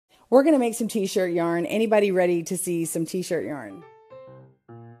We're going to make some t-shirt yarn. Anybody ready to see some t-shirt yarn?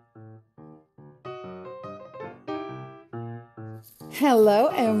 Hello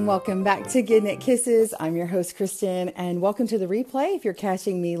and welcome back to GoodKnitKisses. I'm your host, Kristen, and welcome to the replay. If you're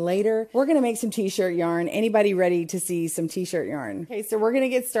catching me later, we're going to make some t-shirt yarn. Anybody ready to see some t-shirt yarn? Okay, so we're going to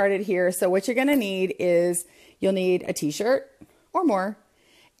get started here. So what you're going to need is you'll need a t-shirt or more.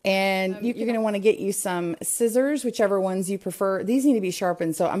 And you're going to want to get you some scissors, whichever ones you prefer. These need to be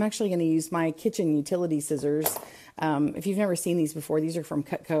sharpened, so I'm actually going to use my kitchen utility scissors. If you've never seen these before, these are from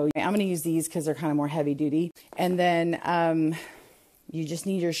Cutco. I'm going to use these because they're kind of more heavy duty. And then you just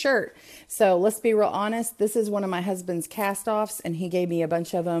need your shirt. So let's be real honest. This is one of my husband's cast-offs, and he gave me a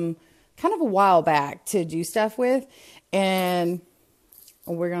bunch of them kind of a while back to do stuff with. And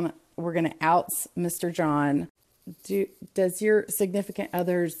we're gonna oust Mr. John. Does your significant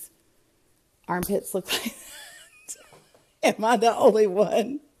other's armpits look like that? Am I the only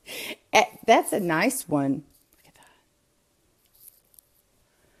one? That's a nice one. Look at that.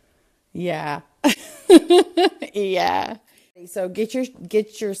 Yeah. Yeah. So get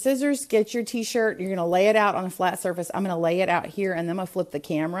your scissors, get your t-shirt. You're going to lay it out on a flat surface. I'm going to lay it out here, and then I'm going to flip the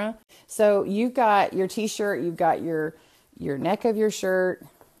camera. So you've got your t-shirt, you've got your neck of your shirt.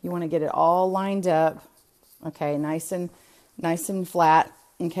 You want to get it all lined up. Okay, nice and flat.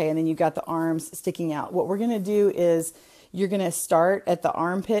 Okay, and then you've got the arms sticking out. What we're going to do is you're going to start at the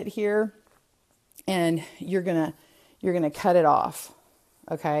armpit here, and you're going to cut it off.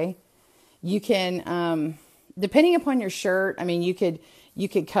 Okay? You can depending upon your shirt, I mean, you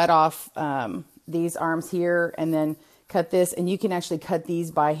could cut off these arms here and then cut this, and you can actually cut these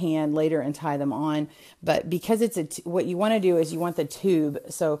by hand later and tie them on. But because it's what you want to do is you want the tube,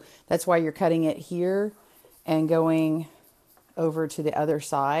 so that's why you're cutting it here and going over to the other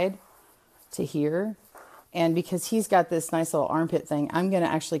side to here. And because he's got this nice little armpit thing, I'm going to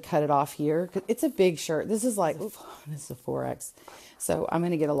actually cut it off here. 'Cause it's a big shirt. This is like, this is a 4X. So I'm going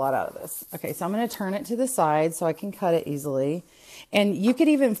to get a lot out of this. Okay, so I'm going to turn it to the side so I can cut it easily. And you could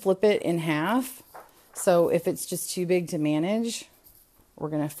even flip it in half. So if it's just too big to manage, we're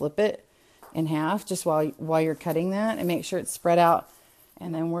going to flip it in half just while you're cutting that, and make sure it's spread out.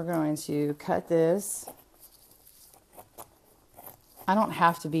 And then we're going to cut this. I don't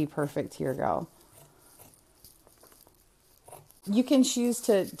have to be perfect here, girl. You can choose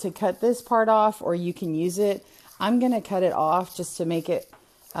to cut this part off, or you can use it. I'm going to cut it off just to make it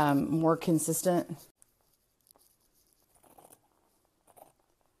more consistent.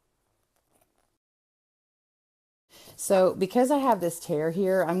 So because I have this tear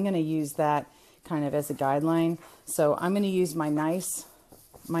here, I'm going to use that kind of as a guideline. So I'm going to use my nice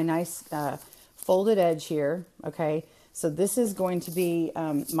folded edge here. Okay. So this is going to be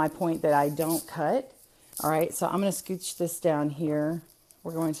my point that I don't cut. All right. So I'm going to scooch this down here.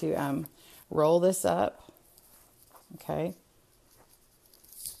 We're going to roll this up. Okay.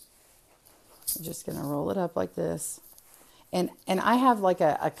 I'm just going to roll it up like this. And I have like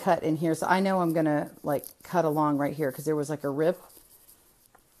a cut in here. So I know I'm going to like cut along right here because there was like a rip.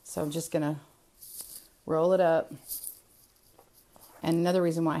 So I'm just going to roll it up. And another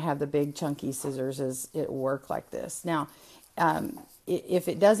reason why I have the big chunky scissors is it will work like this. Now, if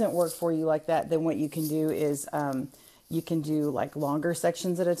it doesn't work for you like that, then what you can do is you can do like longer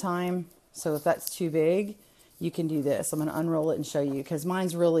sections at a time. So if that's too big, you can do this. I'm going to unroll it and show you because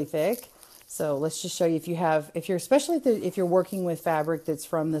mine's really thick. So let's just show you especially if you're working with fabric that's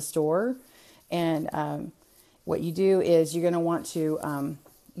from the store. And what you do is you're going to want to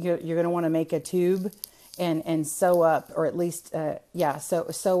you're going to want to make a tube and sew up, or at least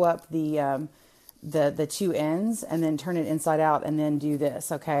sew up the two ends and then turn it inside out and then do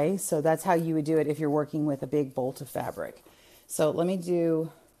this. Okay, so that's how you would do it if you're working with a big bolt of fabric. So let me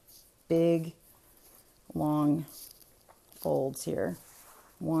do big long folds here.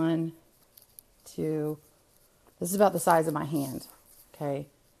 1, 2, this is about the size of my hand. Okay,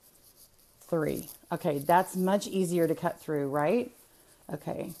 3. Okay, that's much easier to cut through, right?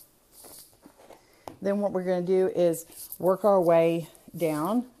 Okay. Then what we're going to do is work our way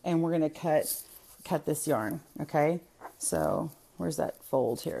down, and we're going to cut this yarn. Okay, so where's that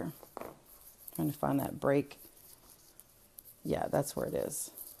fold here? Trying to find that break. Yeah, that's where it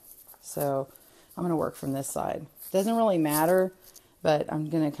is. So I'm going to work from this side. Doesn't really matter, but I'm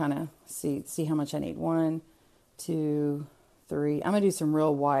going to kind of see how much I need. 1, 2, 3. I'm going to do some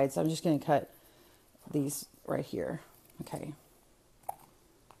real wide, so I'm just going to cut these right here. Okay.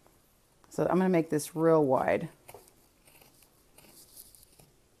 So I'm going to make this real wide.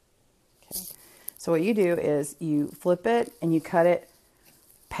 Okay. So what you do is you flip it and you cut it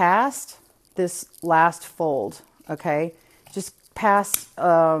past this last fold. Okay. Just past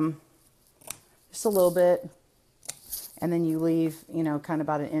just a little bit, and then you leave, you know, kind of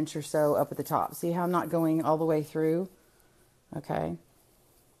about an inch or so up at the top. See how I'm not going all the way through? Okay.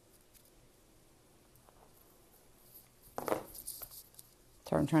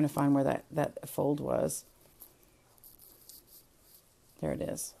 So I'm trying to find where that fold was. There it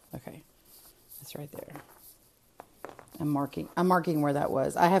is. Okay. That's right there. I'm marking where that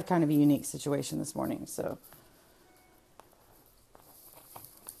was. I have kind of a unique situation this morning, so.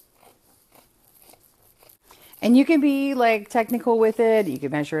 And you can be like technical with it. You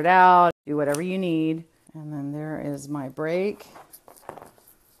can measure it out, do whatever you need. And then there is my break.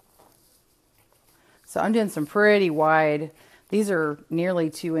 So I'm doing some pretty wide. These are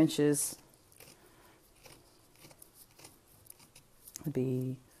nearly 2 inches. Would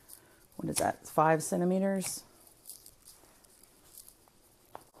be, what is that? 5 centimeters.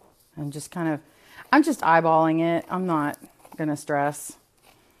 I'm just eyeballing it. I'm not gonna stress.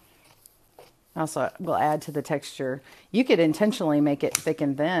 Also, will add to the texture. You could intentionally make it thick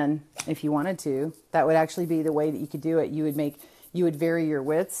and thin if you wanted to. That would actually be the way that you could do it. You would vary your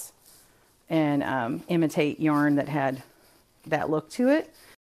widths and imitate yarn that had that look to it.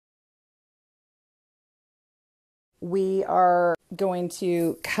 We are going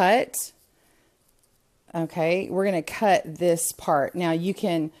to cut. Okay, we're going to cut this part. Now you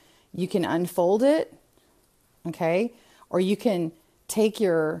can unfold it, okay, or you can take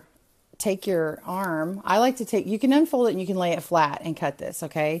your arm. I like to take, you can unfold it and you can lay it flat and cut this,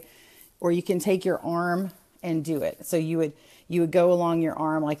 okay? Or you can take your arm and do it. So you would go along your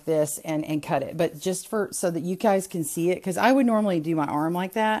arm like this and cut it. But just so that you guys can see it, because I would normally do my arm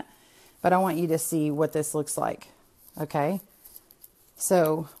like that, but I want you to see what this looks like, okay?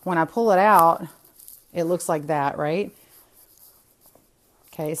 So when I pull it out, it looks like that, right?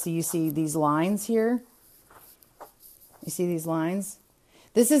 Okay, so you see these lines here? You see these lines?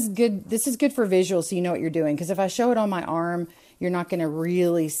 This is good. This is good for visual, so you know what you're doing. Because if I show it on my arm, you're not going to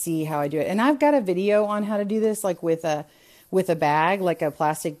really see how I do it. And I've got a video on how to do this, like with a bag, like a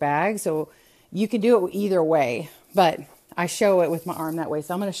plastic bag. So you can do it either way, but I show it with my arm that way.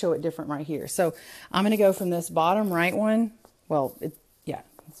 So I'm going to show it different right here. So I'm going to go from this bottom right one. Well, yeah,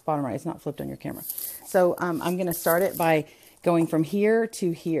 it's bottom right. It's not flipped on your camera. So I'm going to start it by going from here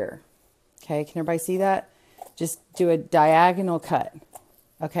to here. Okay, can everybody see that? Just do a diagonal cut.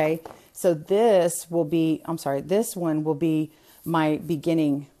 Okay, so this will be, this one will be my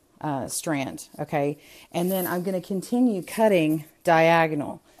beginning strand, okay? And then I'm going to continue cutting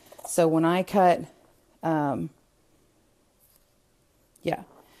diagonal. So when I cut, then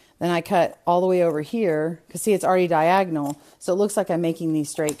I cut all the way over here, because see, it's already diagonal, so it looks like I'm making these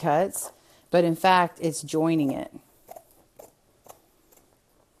straight cuts, but in fact, it's joining it.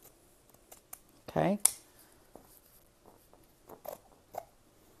 Okay.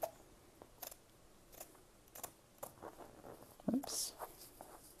 Oops.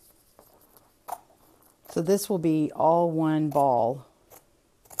 So this will be all one ball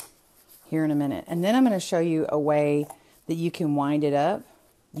here in a minute. And then I'm going to show you a way that you can wind it up.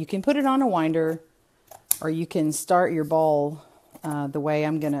 You can put it on a winder, or you can start your ball the way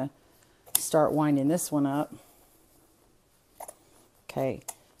I'm going to start winding this one up. Okay,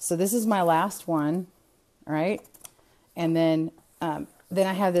 so this is my last one, all right? And then I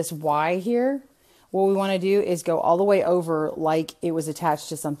have this Y here. What we want to do is go all the way over like it was attached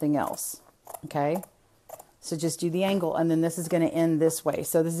to something else, okay? So just do the angle, and then this is going to end this way.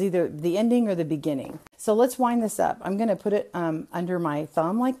 So this is either the ending or the beginning. So let's wind this up. I'm going to put it under my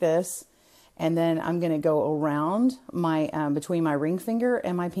thumb like this, and then I'm going to go around my between my ring finger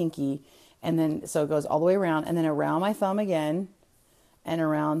and my pinky, and then so it goes all the way around, and then around my thumb again, and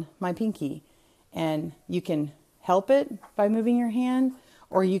around my pinky. And you can help it by moving your hand,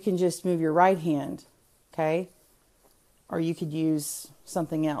 or you can just move your right hand, okay? Or you could use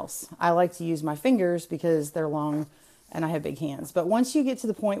something else. I like to use my fingers because they're long and I have big hands. But once you get to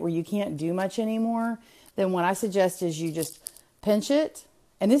the point where you can't do much anymore, then what I suggest is you just pinch it.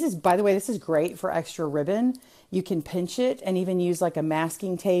 And this is, by the way, this is great for extra ribbon. You can pinch it and even use like a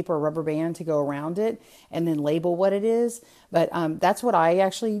masking tape or rubber band to go around it and then label what it is. But that's what I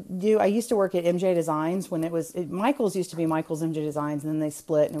actually do. I used to work at MJ Designs when Michael's used to be Michael's MJ Designs, and then they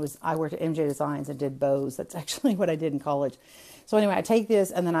split, and I worked at MJ Designs and did bows. That's actually what I did in college. So anyway, I take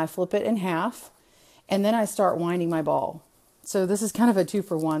this and then I flip it in half, and then I start winding my ball. So this is kind of a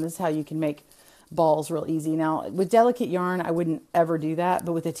 2-for-1. This is how you can make balls real easy. Now with delicate yarn, I wouldn't ever do that,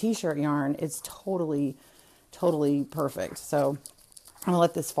 but with a t-shirt yarn, it's totally perfect. So I'm gonna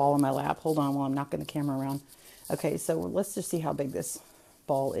let this fall in my lap. Hold on while I'm knocking the camera around. Okay, so let's just see how big this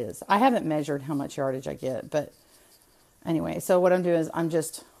ball is. I haven't measured how much yardage I get, but Anyway, so what I'm doing is I'm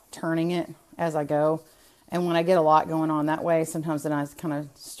just turning it as I go. And when I get a lot going on that way, sometimes then I kind of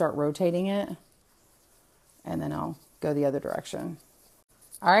start rotating it. And then I'll go the other direction.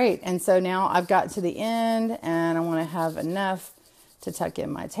 All right, and so now I've got to the end, and I want to have enough to tuck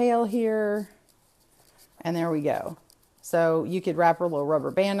in my tail here. And there we go. So you could wrap a little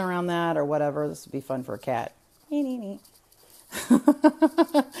rubber band around that or whatever. This would be fun for a cat.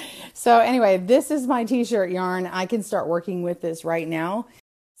 So anyway, this is my t-shirt yarn. I can start working with this right now.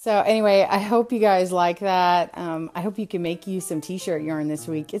 So anyway, I hope you guys like that. I hope you can make you some t-shirt yarn this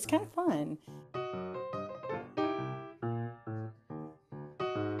week. It's kind of fun.